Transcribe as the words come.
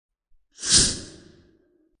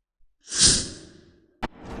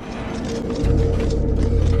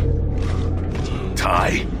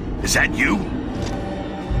Guy? Is that you?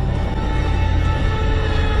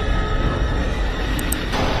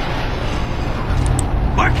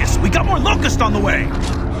 Marcus, we got more locusts on the way!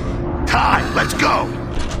 Kai, let's go!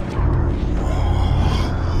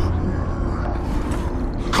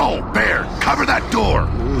 Cole, Bear, cover that door!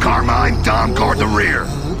 Carmine, Dom, guard the rear!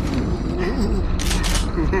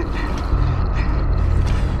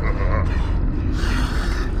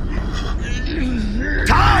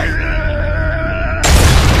 Ty!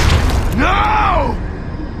 No!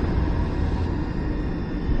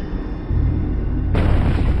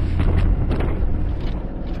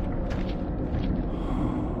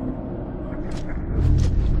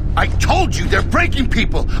 I told you, they're breaking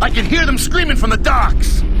people! I can hear them screaming from the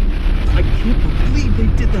docks! I can't believe they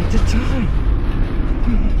did that to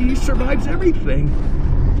Ty. He survives everything,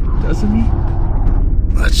 doesn't he?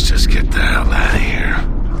 Let's just get the hell out of here.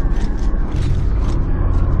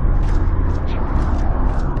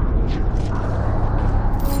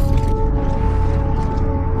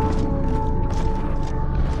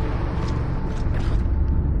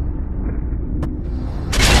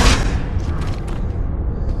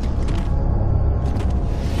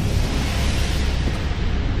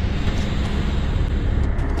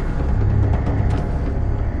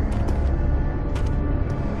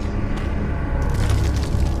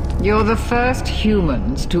 You're the first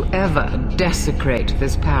humans to ever desecrate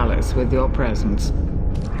this palace with your presence.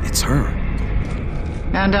 It's her.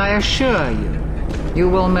 And I assure you, you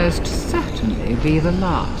will most certainly be the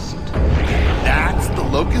last. That's the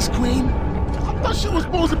Locust Queen? I thought she was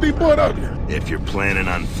supposed to be born up here. If you're planning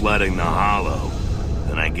on flooding the Hollow,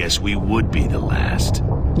 then I guess we would be the last.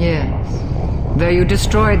 Yes. Though you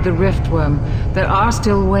destroyed the Riftworm, there are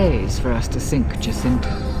still ways for us to sink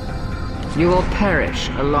Jacinto. You will perish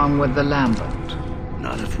along with the Lambert.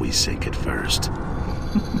 Not if we sink it first.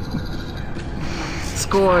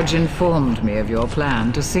 Scourge informed me of your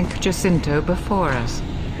plan to sink Jacinto before us.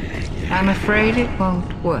 I'm afraid it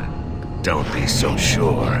won't work. Don't be so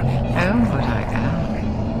sure. Oh, but I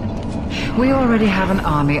am. We already have an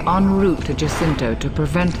army en route to Jacinto to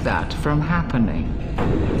prevent that from happening.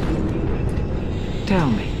 Tell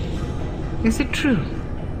me, is it true?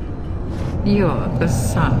 You're the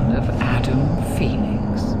son of Adam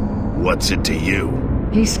Phoenix. What's it to you?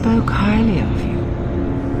 He spoke highly of you.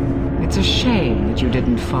 It's a shame that you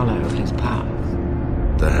didn't follow his path.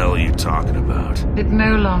 The hell are you talking about? It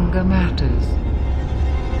no longer matters.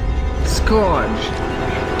 Scourge,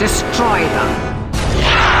 destroy them!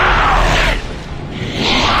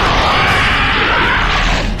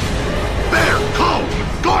 Bear, Cole,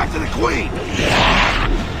 go after the Queen!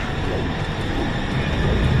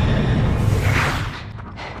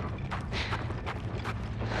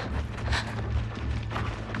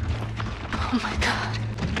 Oh my God.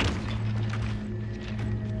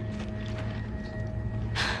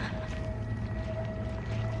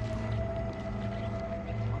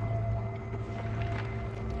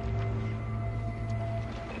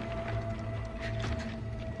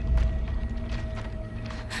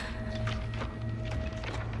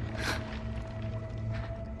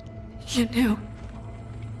 You knew,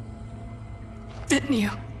 didn't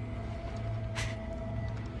you?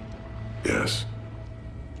 Yes.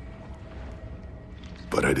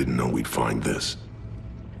 But I didn't know we'd find this.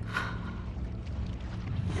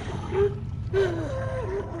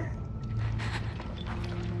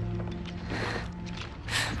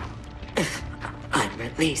 If I'm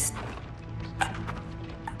released,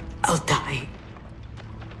 I'll die.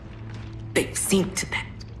 They've seen to that.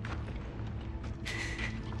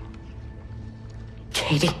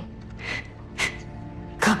 Katie,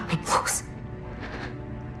 cut me loose.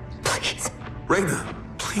 Please. Raina,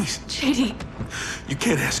 please. JD. You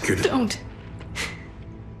can't ask her to... Don't.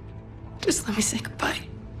 Just let me say goodbye.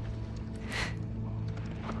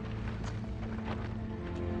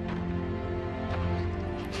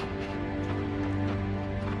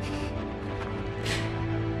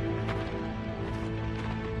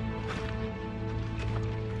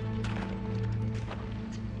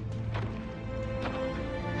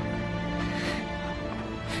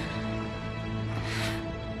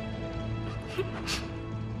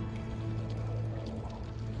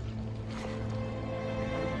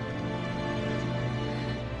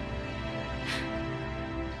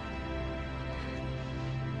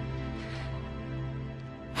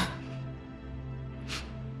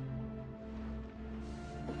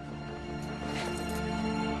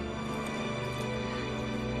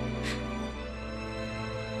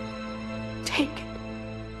 Take it.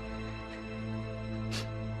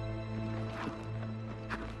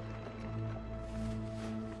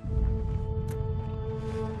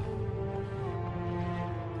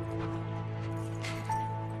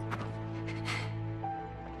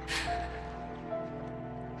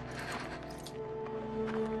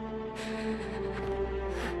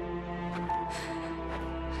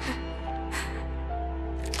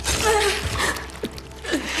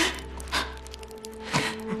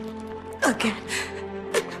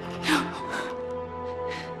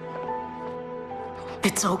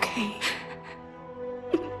 It's okay.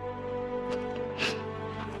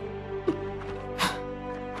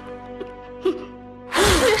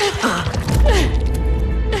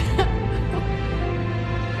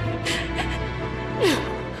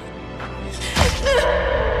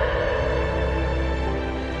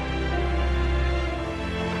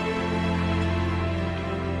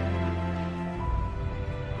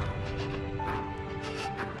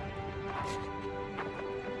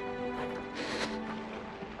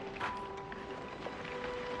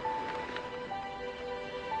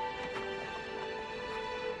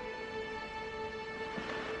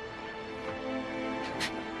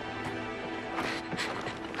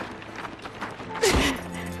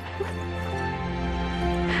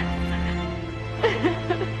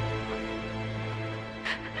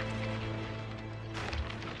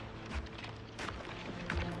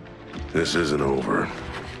 This isn't over.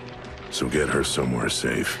 So get her somewhere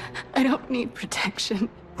safe. I don't need protection.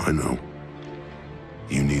 I know.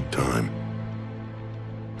 You need time.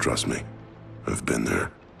 Trust me. I've been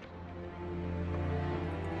there.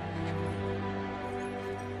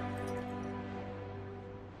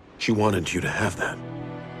 She wanted you to have that.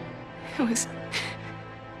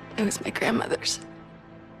 It was my grandmother's.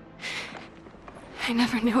 I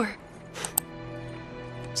never knew her.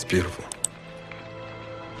 It's beautiful.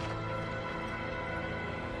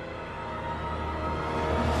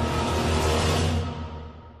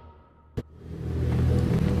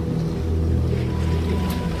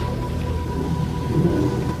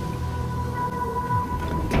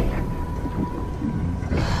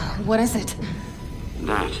 What is it?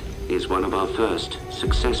 That is one of our first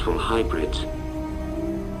successful hybrids.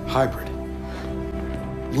 Hybrid?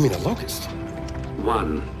 You mean a locust?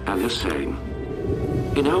 One and the same.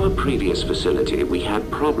 In our previous facility, we had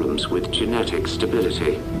problems with genetic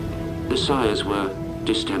stability. The sires were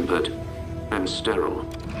distempered and sterile.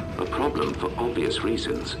 A problem for obvious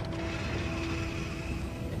reasons.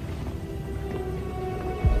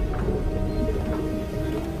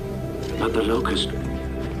 But the locust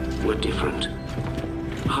were different.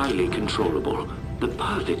 Highly controllable, the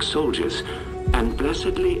perfect soldiers, and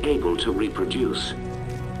blessedly able to reproduce.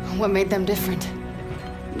 What made them different?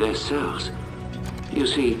 Their cells. You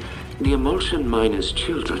see, the emulsion miners'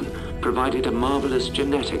 children provided a marvelous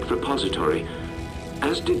genetic repository,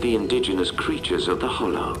 as did the indigenous creatures of the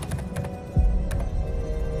Hollow.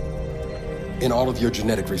 In all of your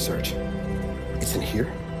genetic research, it's in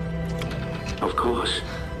here? Of course.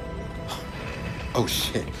 Oh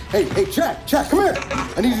shit. Hey, Jack, come here!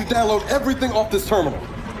 I need you to download everything off this terminal.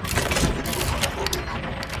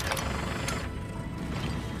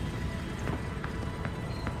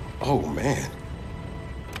 Oh man.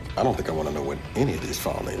 I don't think I want to know what any of these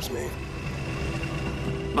file names mean.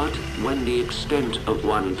 But when the extent of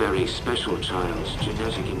one very special child's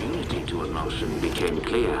genetic immunity to emulsion became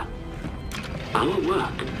clear, our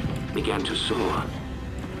work began to soar.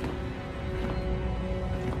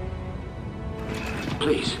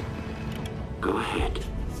 Please, go ahead.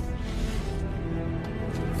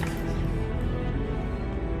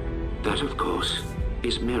 That, of course,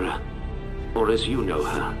 is Mira, or as you know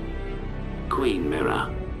her, Queen Mira.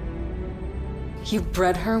 You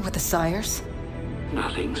bred her with the sires?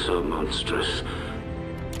 Nothing so monstrous.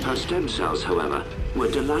 Her stem cells, however, were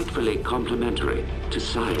delightfully complementary to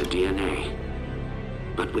sire DNA.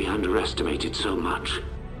 But we underestimated so much.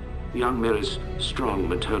 Young Mira's strong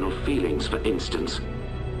maternal feelings, for instance.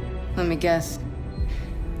 Let me guess.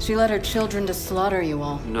 She led her children to slaughter you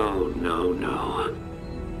all. No.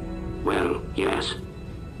 Well, yes.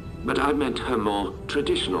 But I meant her more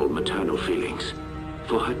traditional maternal feelings.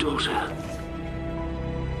 For her daughter.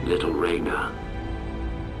 Little Raina.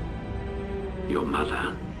 Your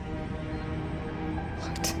mother.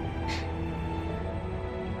 What?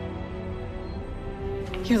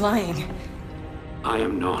 You're lying. I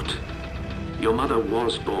am not. Your mother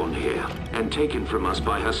was born here, and taken from us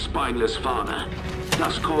by her spineless father,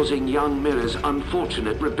 thus causing young Mira's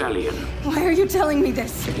unfortunate rebellion. Why are you telling me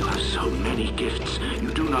this? You have so many gifts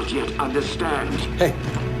you do not yet understand. Hey,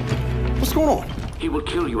 what's going on? He will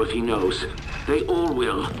kill you if he knows. They all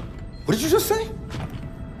will. What did you just say?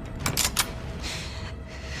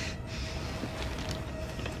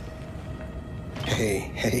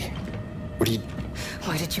 Hey, what are you...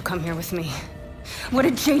 Why did you come here with me? What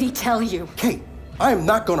did JD tell you? Kate, I am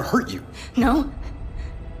not gonna hurt you. No?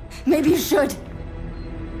 Maybe you should.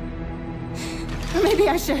 Or maybe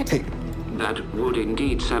I should. Hey. That would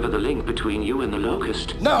indeed sever the link between you and the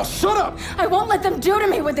Locust. Now, shut up! I won't let them do to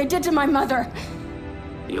me what they did to my mother.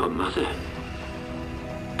 Your mother?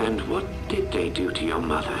 And what did they do to your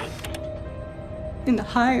mother? In the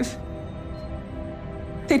hive.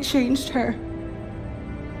 They changed her.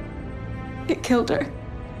 It killed her.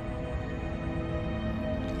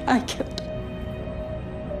 I killed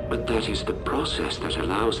her. But that is the process that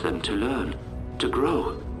allows them to learn, to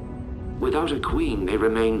grow. Without a queen, they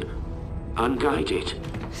remain unguided.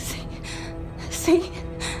 See?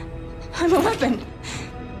 I'm a weapon.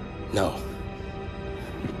 No.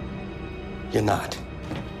 You're not.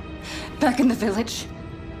 Back in the village,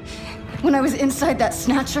 when I was inside that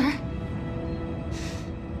snatcher,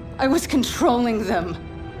 I was controlling them.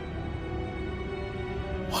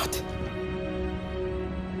 What?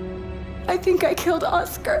 I think I killed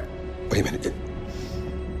Oscar. Wait a minute.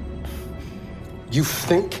 You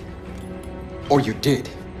think? Or you did?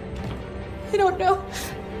 I don't know.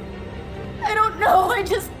 I don't know.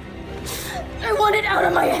 I want it out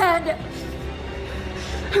of my head.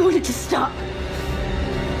 I want it to stop.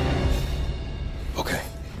 Okay.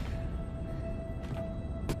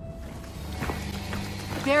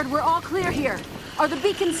 Baird, we're all clear here. Are the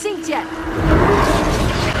beacons synced yet?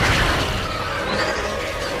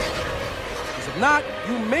 If not,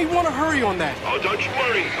 you may want to hurry on that. Oh, don't you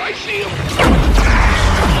worry. I see him.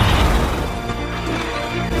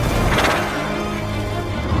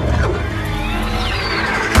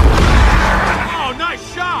 Oh,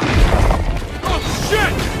 nice shot! Oh,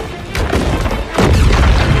 shit!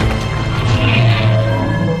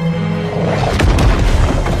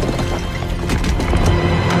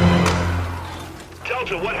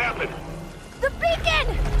 Delta, what happened? The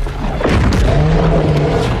beacon!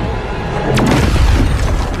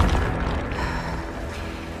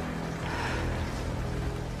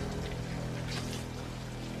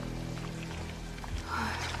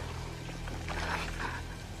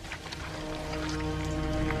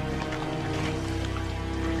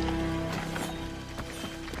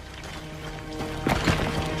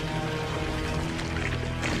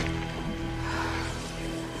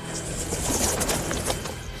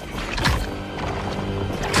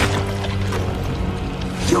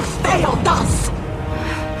 You failed us!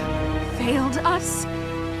 Failed us?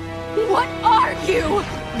 What are you?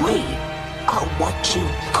 We are what you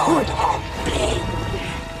could have been.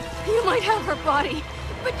 You might have her body,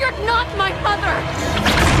 but you're not my mother!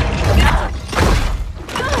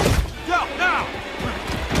 Go, now!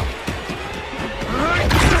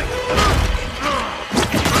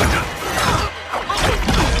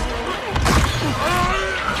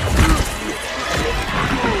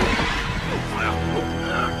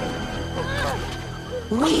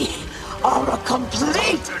 We are a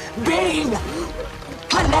complete being,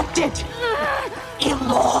 connected,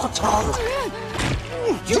 immortal.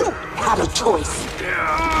 You had a choice,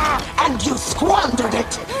 and you squandered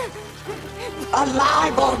it.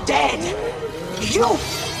 Alive or dead, you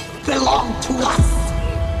belong to us.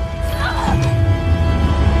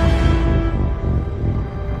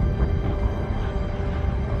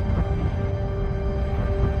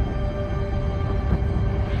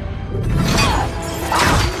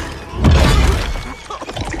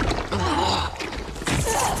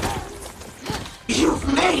 You've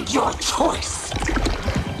made your choice.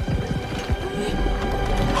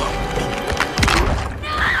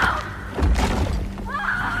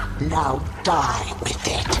 Now die with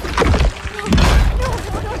it.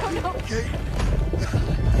 Okay.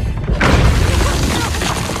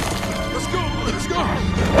 Let's go! Let's go!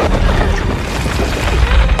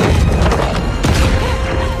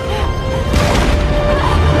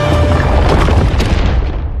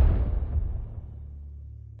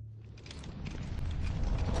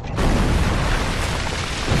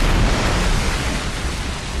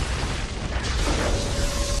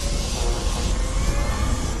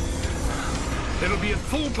 It'll be at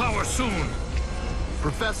full power soon.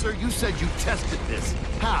 Professor, you said you tested this.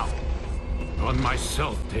 How? On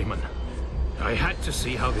myself, Damon. I had to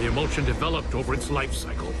see how the emulsion developed over its life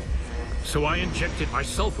cycle. So I injected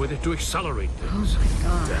myself with it to accelerate things. Oh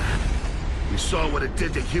my god. We saw what it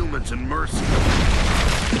did to humans in Mercy.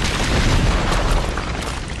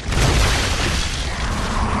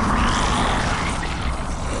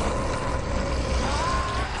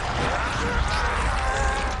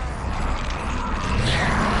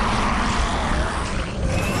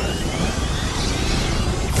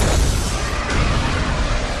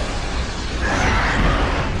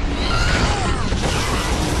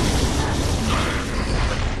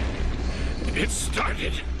 It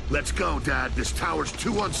started. Let's go, Dad. This tower's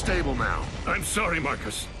too unstable now. I'm sorry,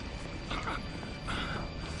 Marcus.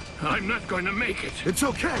 I'm not going to make it. It's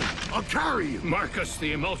okay. I'll carry you. Marcus,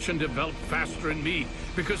 the emulsion developed faster in me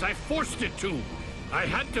because I forced it to. I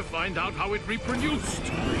had to find out how it reproduced.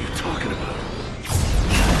 What are you talking about?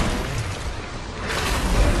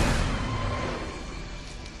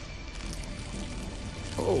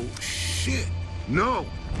 shit. No!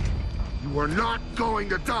 You are not going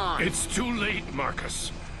to die! It's too late,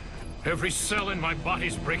 Marcus. Every cell in my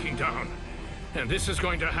body's breaking down. And this is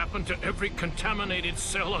going to happen to every contaminated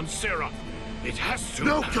cell on Sarah. It has to.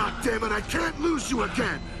 No, goddammit, I can't lose you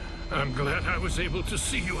again! I'm glad I was able to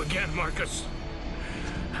see you again, Marcus.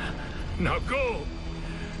 Now go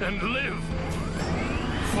and live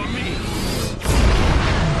for me.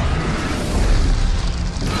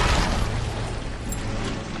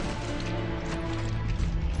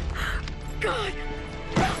 God!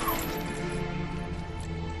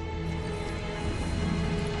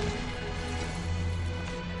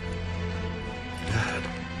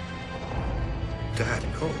 Dad,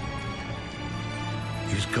 no.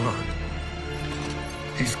 He's gone.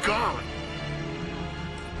 He's gone!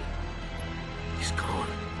 He's gone.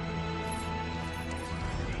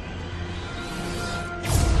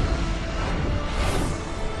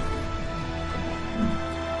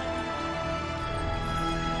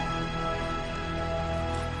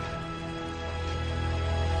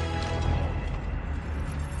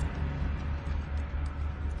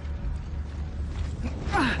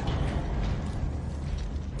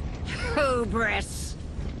 Hubris.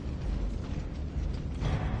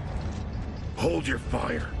 Hold your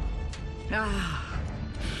fire. Ah,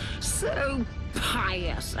 so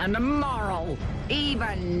pious and moral,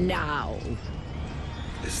 even now.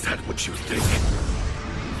 Is that what you think?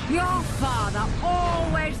 Your father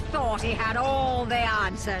always thought he had all the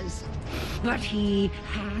answers, but he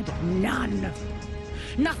had none.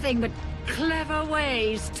 Nothing but clever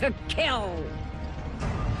ways to kill.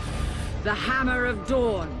 The Hammer of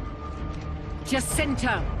Dawn,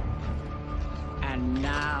 Jacinto, and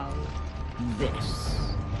now this.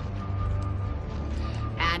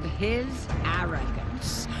 And his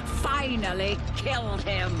arrogance finally killed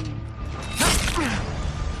him.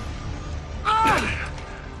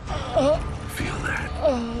 Feel that?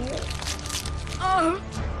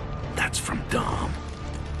 That's from Dom.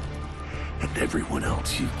 And everyone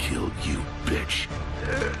else you killed, you bitch.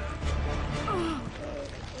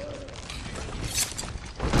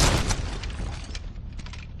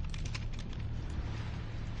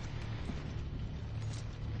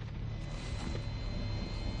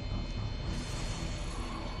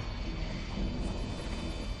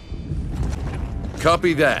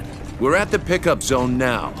 Copy that. We're at the pickup zone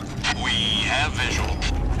now. We have visual.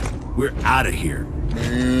 We're out of here.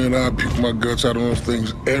 Man, I pick my guts out on those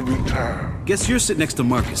things every time. Guess you're sitting next to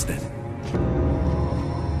Marcus then.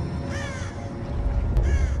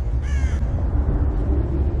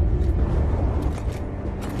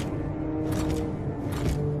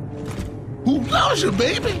 Who loves you,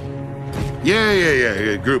 baby?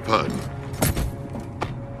 Yeah. Group hug.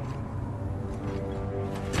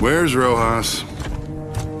 Where's Rojas?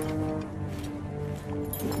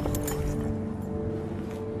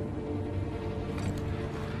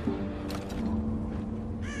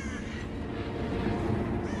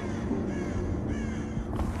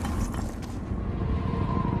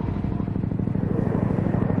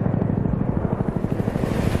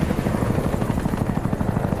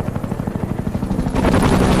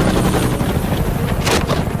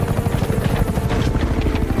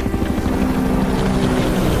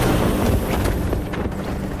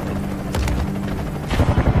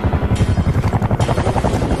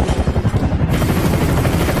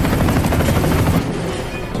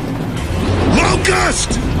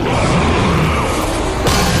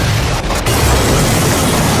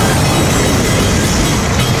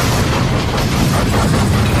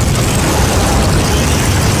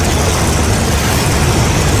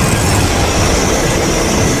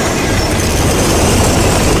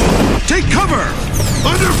 Take cover!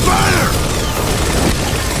 Under fire!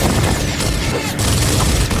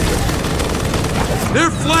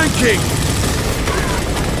 They're flanking!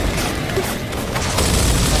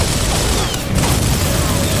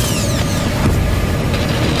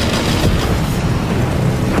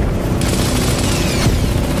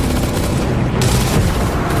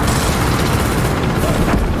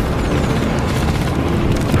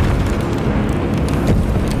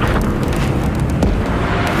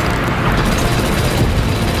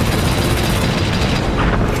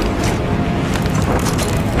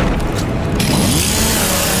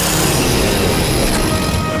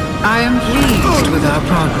 I am pleased with our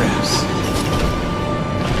progress.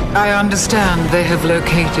 I understand they have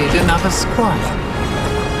located another squad.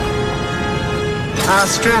 Our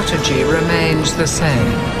strategy remains the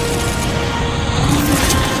same.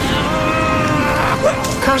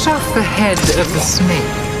 Cut off the head of the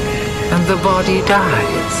snake, and the body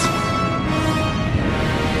dies.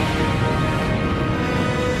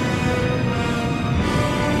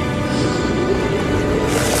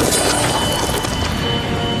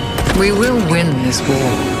 We will win this war.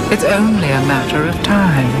 It's only a matter of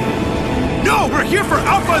time. No, we're here for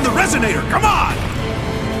Alpha and the Resonator. Come on!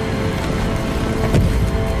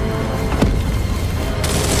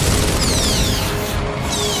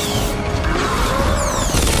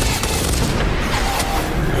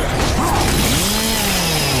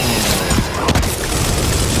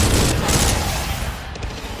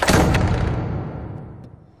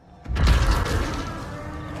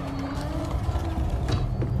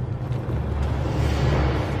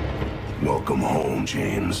 Welcome home,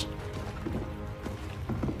 James.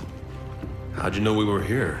 How'd you know we were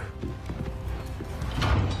here?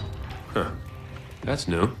 Huh. That's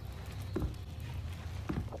new.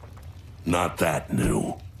 Not that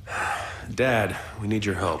new. Dad, we need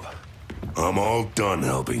your help. I'm all done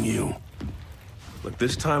helping you. Look,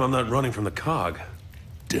 this time I'm not running from the Kage.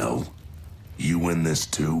 Del, you in this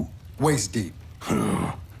too? Waist deep.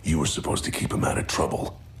 You were supposed to keep him out of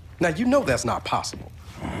trouble. Now, you know that's not possible.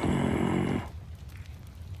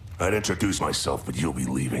 I'd introduce myself, but you'll be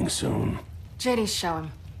leaving soon. JD, show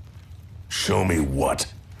him. Show me what?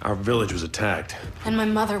 Our village was attacked. And my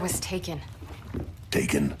mother was taken.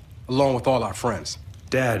 Taken? Along with all our friends.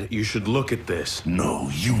 Dad, you should look at this. No,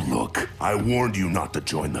 you look. I warned you not to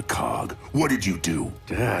join the Kage. What did you do?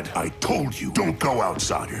 Dad. I told you, don't go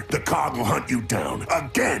outsider. The Kage will hunt you down.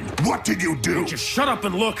 Again! What did you do? Just shut up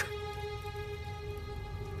and look!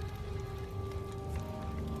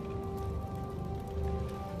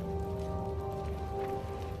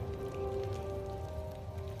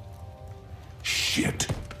 Shit.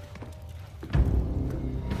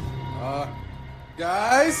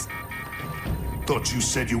 Guys? Thought you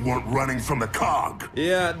said you weren't running from the Kage.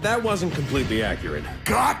 Yeah, that wasn't completely accurate.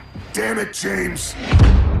 God damn it, James!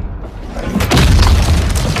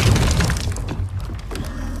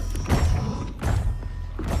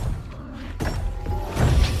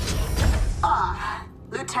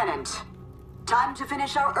 Lieutenant. Time to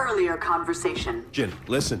finish our earlier conversation. Jin,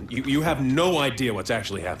 listen, you have no idea what's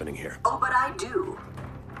actually happening here. Oh, but I do.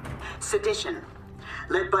 Sedition.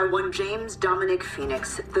 Led by one James Dominic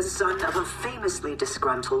Phoenix, the son of a famously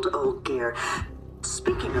disgruntled old gear.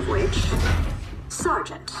 Speaking of which,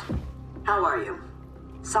 Sergeant, how are you?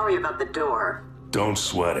 Sorry about the door. Don't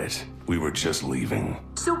sweat it. We were just leaving.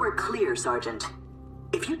 So we're clear, Sergeant.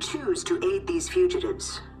 If you choose to aid these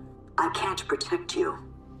fugitives, I can't protect you.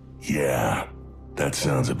 Yeah, that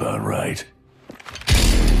sounds about right.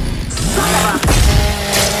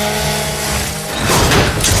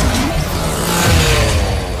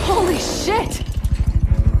 Holy shit!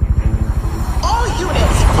 All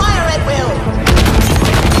units, fire at will!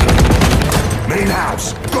 Main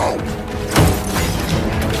house, go!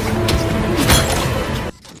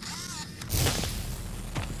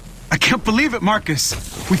 I can't believe it, Marcus.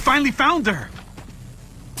 We finally found her.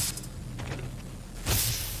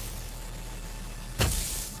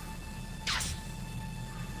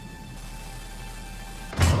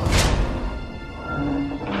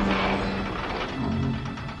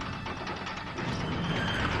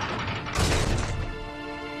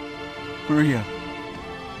 Maria.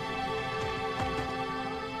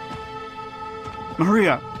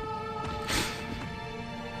 Maria.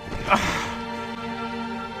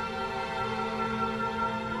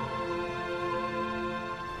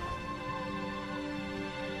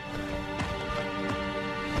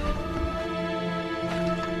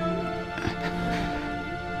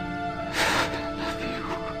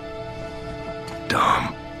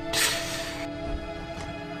 Dom.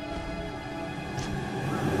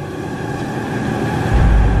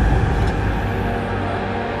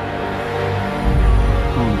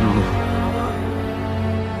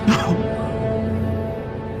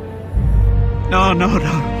 No, no,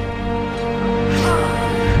 no.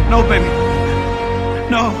 No, baby.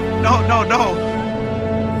 No, no, no, no.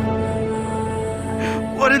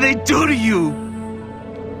 What did they do to you?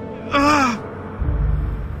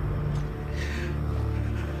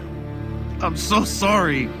 I'm so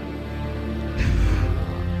sorry.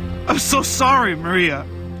 I'm so sorry, Maria.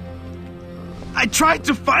 I tried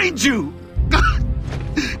to find you.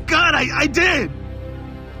 God, I did.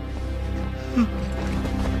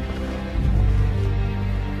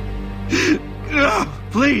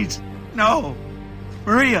 Please, no.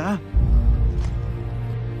 Maria.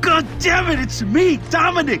 God damn it, it's me,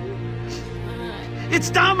 Dominic. It's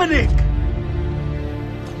Dominic.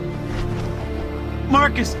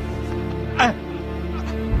 Marcus, I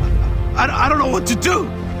don't know what to do.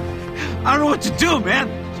 I don't know what to do, man.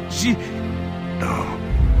 No.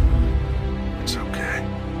 It's okay.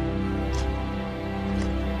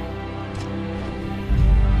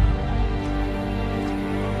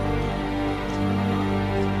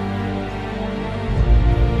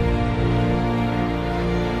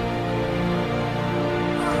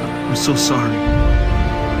 so sorry.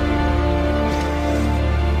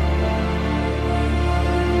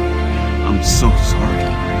 I'm so sorry,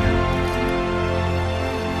 Maria.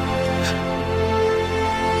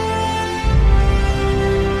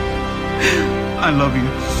 I love you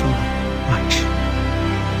so much.